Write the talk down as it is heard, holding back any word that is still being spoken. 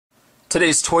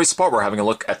Today's toy spot, we're having a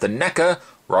look at the Neca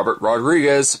Robert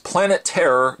Rodriguez Planet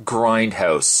Terror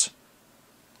Grindhouse.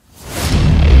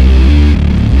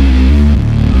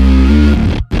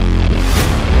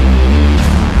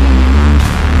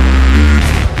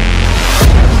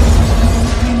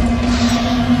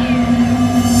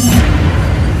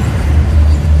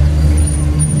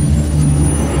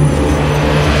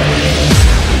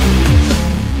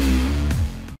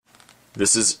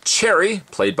 This is Cherry,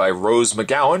 played by Rose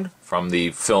McGowan from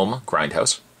the film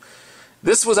Grindhouse.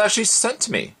 This was actually sent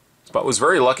to me. Spot was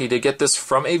very lucky to get this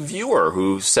from a viewer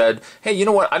who said, hey, you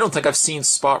know what, I don't think I've seen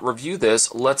Spot review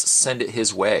this, let's send it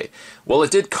his way. Well, it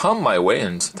did come my way,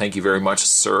 and thank you very much,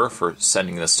 sir, for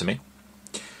sending this to me.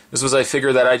 This was a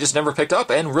figure that I just never picked up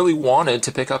and really wanted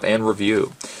to pick up and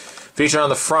review. Featured on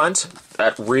the front,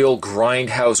 that real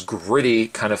Grindhouse gritty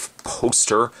kind of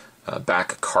poster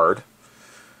back card.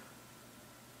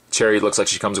 Cherry looks like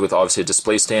she comes with obviously a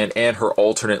display stand and her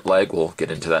alternate leg. We'll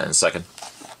get into that in a second.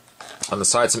 On the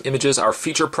side, some images, our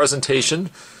feature presentation.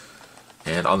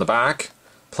 And on the back,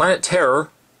 Planet Terror,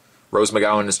 Rose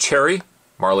McGowan as Cherry,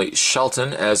 Marley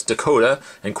Shelton as Dakota,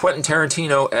 and Quentin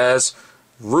Tarantino as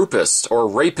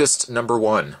Rapist number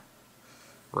 1.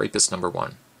 Rapist number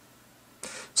 1.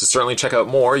 So certainly check out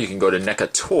more. You can go to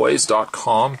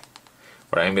necatoys.com.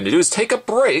 What I'm going to do is take a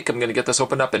break. I'm going to get this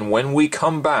opened up, and when we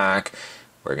come back,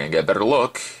 we're going to get a better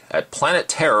look at Planet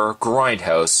Terror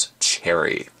Grindhouse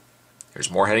Cherry. There's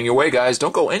more heading your way, guys.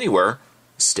 Don't go anywhere.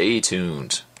 Stay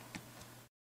tuned.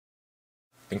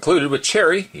 Included with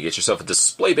Cherry, you get yourself a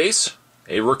display base,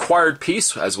 a required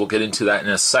piece, as we'll get into that in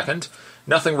a second.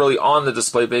 Nothing really on the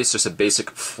display base, just a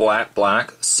basic flat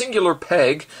black singular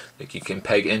peg that you can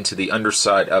peg into the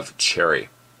underside of Cherry.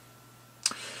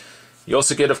 You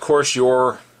also get, of course,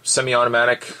 your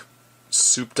semi-automatic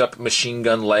souped up machine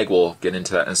gun leg. We'll get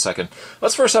into that in a second.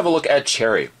 Let's first have a look at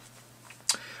Cherry.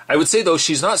 I would say, though,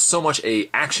 she's not so much a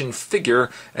action figure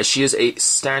as she is a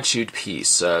statued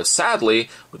piece. Sadly,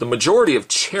 the majority of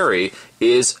Cherry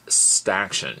is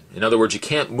staction. In other words, you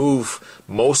can't move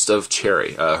most of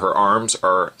Cherry. Her arms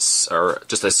are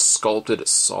just a sculpted,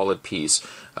 solid piece.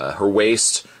 Her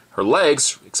waist, her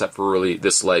legs, except for really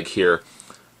this leg here,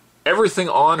 everything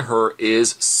on her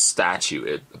is statue.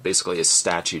 It basically is a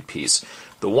statued piece.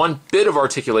 The one bit of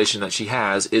articulation that she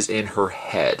has is in her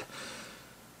head.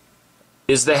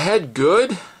 Is the head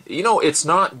good? You know, it's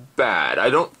not bad. I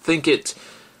don't think it,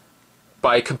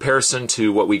 by comparison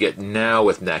to what we get now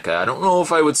with Neca, I don't know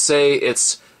if I would say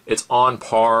it's on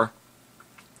par.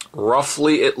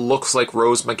 Roughly, it looks like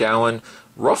Rose McGowan.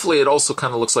 Roughly, it also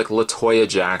kind of looks like LaToya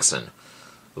Jackson.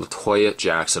 LaToya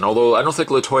Jackson. Although I don't think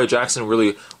LaToya Jackson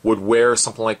really would wear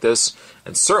something like this,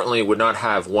 and certainly would not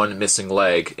have one missing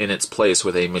leg in its place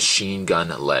with a machine gun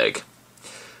leg.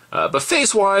 But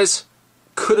face-wise,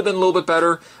 could have been a little bit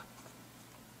better,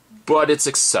 but it's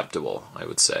acceptable, I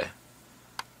would say.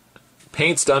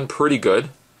 Paint's done pretty good.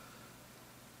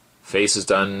 Face is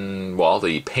done, well,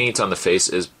 the paint on the face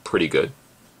is pretty good.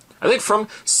 I think from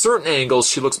certain angles,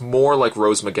 she looks more like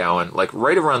Rose McGowan, like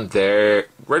right around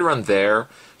there,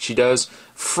 she does.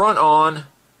 Front on,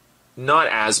 not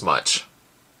as much.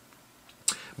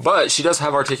 But she does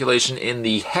have articulation in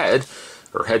the head.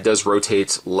 Her head does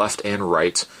rotate left and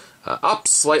right, up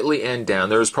slightly and down.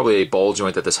 There's probably a ball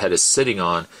joint that this head is sitting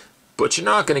on, but you're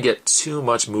not going to get too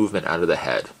much movement out of the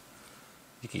head.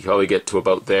 You can probably get to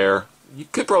about there. You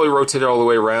could probably rotate it all the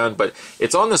way around, but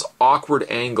it's on this awkward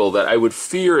angle that I would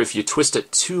fear if you twist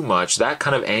it too much, that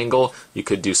kind of angle, you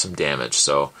could do some damage.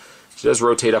 So she does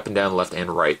rotate up and down, left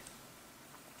and right.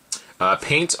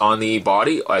 Paint on the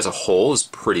body as a whole is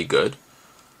pretty good.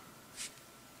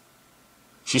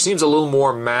 She seems a little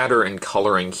more matter in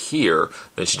coloring here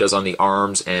than she does on the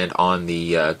arms and on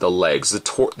the legs.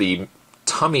 The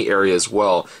tummy area as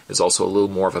well is also a little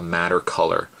more of a matter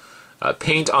color.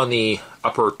 Paint on the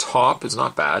upper top is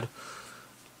not bad.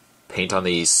 Paint on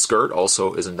the skirt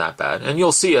also isn't that bad. And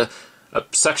you'll see a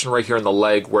section right here in the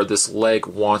leg where this leg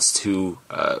wants to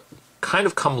kind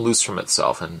of come loose from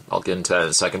itself, and I'll get into that in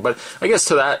a second. But I guess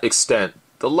to that extent,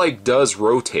 the leg does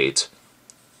rotate,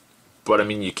 but I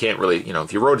mean, you can't really, you know,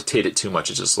 if you rotate it too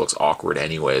much, it just looks awkward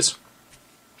anyways.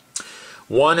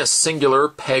 One singular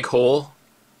peg hole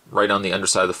right on the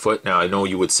underside of the foot. Now, I know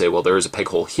you would say, well, there is a peg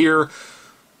hole here.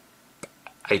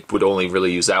 I would only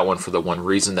really use that one for the one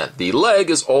reason that the leg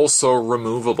is also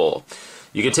removable.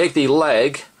 You can take the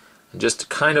leg and just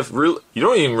kind of, you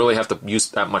don't even really have to use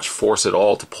that much force at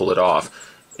all to pull it off.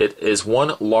 It is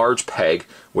one large peg,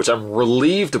 which I'm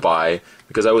relieved by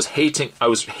because I was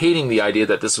hating the idea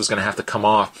that this was going to have to come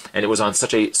off, and it was on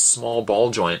such a small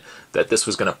ball joint that this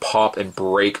was going to pop and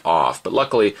break off. But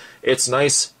luckily, it's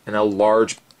nice in a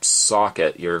large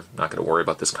socket. You're not going to worry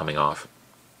about this coming off.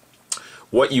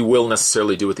 What you will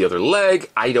necessarily do with the other leg,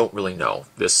 I don't really know.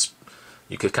 This,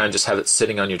 you could kind of just have it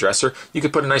sitting on your dresser. You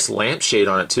could put a nice lampshade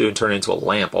on it too and turn it into a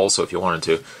lamp also if you wanted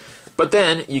to. But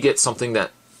then you get something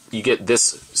that, you get this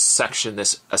section,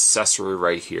 this accessory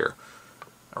right here.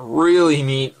 Really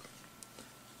neat.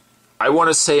 I want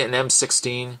to say an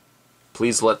M16.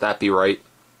 Please let that be right.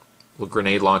 Little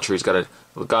grenade launcher. He's got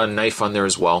a knife on there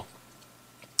as well.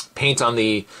 Paint on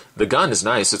the gun is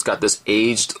nice. It's got this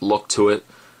aged look to it.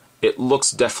 It looks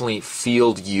definitely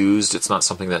field used. It's not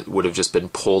something that would have just been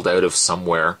pulled out of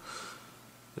somewhere.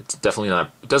 It's definitely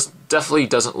not. It definitely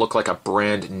doesn't look like a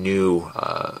brand new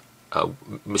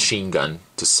machine gun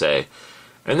to say.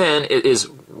 And then it is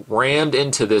rammed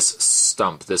into this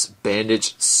stump, this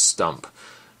bandage stump,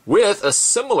 with a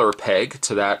similar peg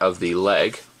to that of the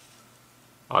leg.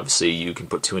 Obviously, you can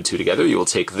put two and two together. You will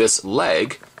take this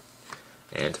leg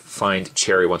and find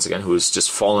Cherry once again, who has just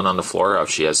fallen on the floor.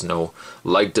 She has no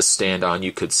leg to stand on,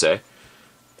 you could say.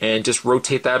 And just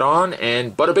rotate that on,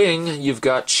 and bada bing, you've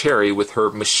got Cherry with her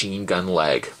machine gun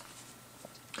leg.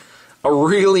 A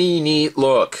really neat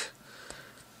look.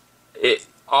 It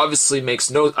obviously makes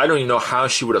no... I don't even know how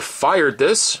she would have fired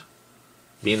this,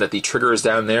 being that the trigger is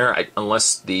down there, I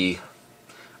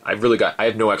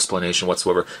have no explanation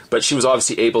whatsoever. But she was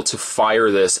obviously able to fire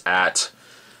this at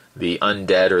the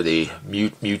undead or the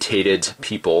mutated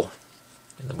people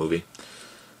in the movie.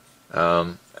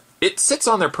 It sits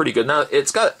on there pretty good. Now,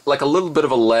 it's got like a little bit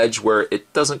of a ledge where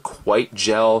it doesn't quite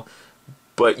gel,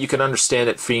 but you can understand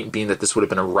it being that this would have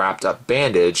been a wrapped up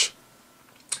bandage,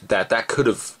 that could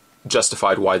have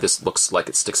justified why this looks like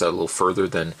it sticks out a little further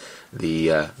than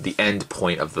the end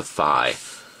point of the thigh.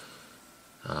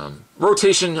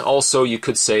 Rotation also, you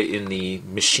could say, in the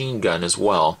machine gun as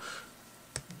well,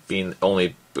 being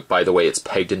only by the way it's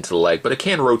pegged into the leg, but it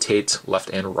can rotate left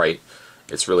and right.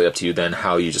 It's really up to you then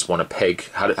how you just want to peg,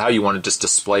 how you want to just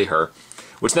display her,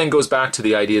 which then goes back to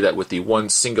the idea that with the one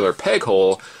singular peg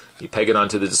hole, you peg it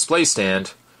onto the display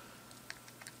stand.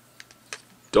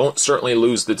 Don't certainly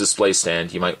lose the display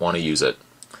stand. You might want to use it.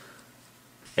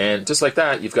 And just like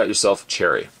that, you've got yourself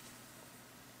Cherry.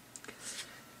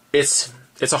 It's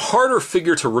a harder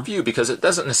figure to review because it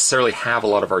doesn't necessarily have a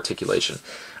lot of articulation.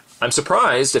 I'm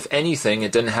surprised, if anything,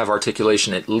 it didn't have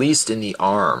articulation, at least in the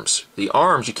arms. The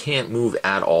arms you can't move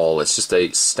at all. It's just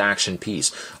a staction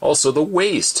piece. Also, the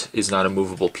waist is not a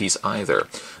movable piece either.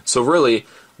 So really,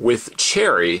 with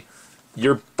Cherry,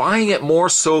 you're buying it more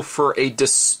so for a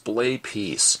display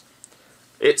piece.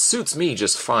 It suits me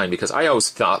just fine because I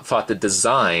always thought the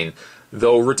design,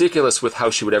 though ridiculous with how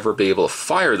she would ever be able to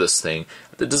fire this thing,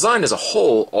 the design as a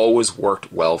whole always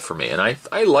worked well for me. And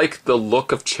I like the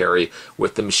look of Cherry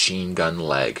with the machine gun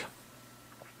leg.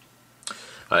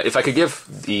 If I could give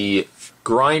the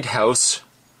Grindhouse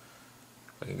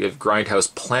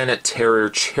Planet Terror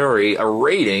Cherry a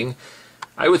rating,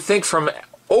 I would think from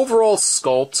overall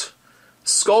sculpt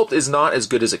is not as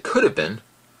good as it could have been,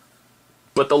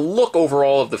 but the look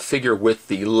overall of the figure with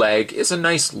the leg is a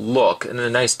nice look and a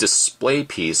nice display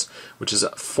piece, which is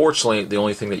fortunately the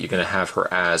only thing that you're going to have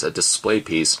her as, a display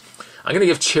piece. I'm going to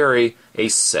give Cherry a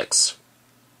 6.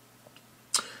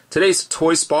 Today's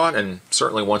Toy Spot, and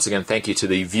certainly once again thank you to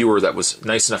the viewer that was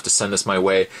nice enough to send this my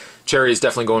way. Cherry is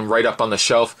definitely going right up on the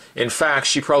shelf. In fact,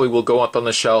 she probably will go up on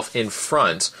the shelf in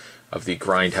front of the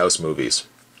Grindhouse movies.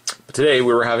 But today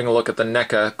we were having a look at the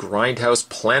Neca Grindhouse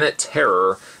Planet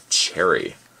Terror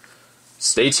Cherry.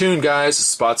 Stay tuned, guys.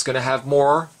 Spot's going to have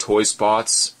more toy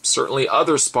spots, certainly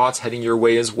other spots heading your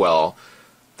way as well.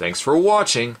 Thanks for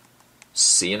watching.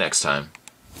 See you next time.